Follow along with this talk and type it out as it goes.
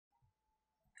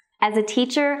As a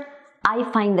teacher, I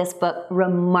find this book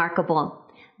remarkable.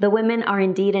 The women are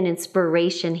indeed an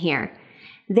inspiration here.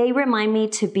 They remind me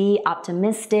to be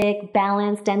optimistic,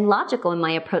 balanced, and logical in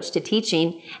my approach to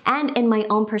teaching and in my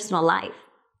own personal life.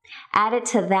 Added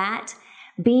to that,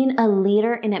 being a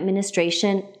leader in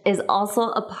administration is also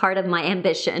a part of my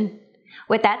ambition.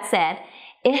 With that said,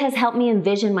 it has helped me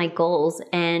envision my goals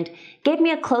and gave me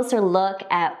a closer look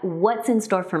at what's in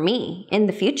store for me in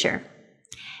the future.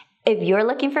 If you're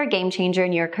looking for a game changer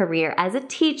in your career as a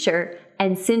teacher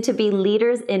and soon to be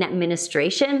leaders in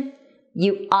administration,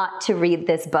 you ought to read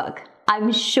this book.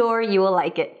 I'm sure you will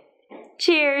like it.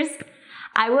 Cheers!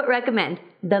 I would recommend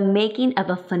The Making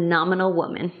of a Phenomenal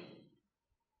Woman.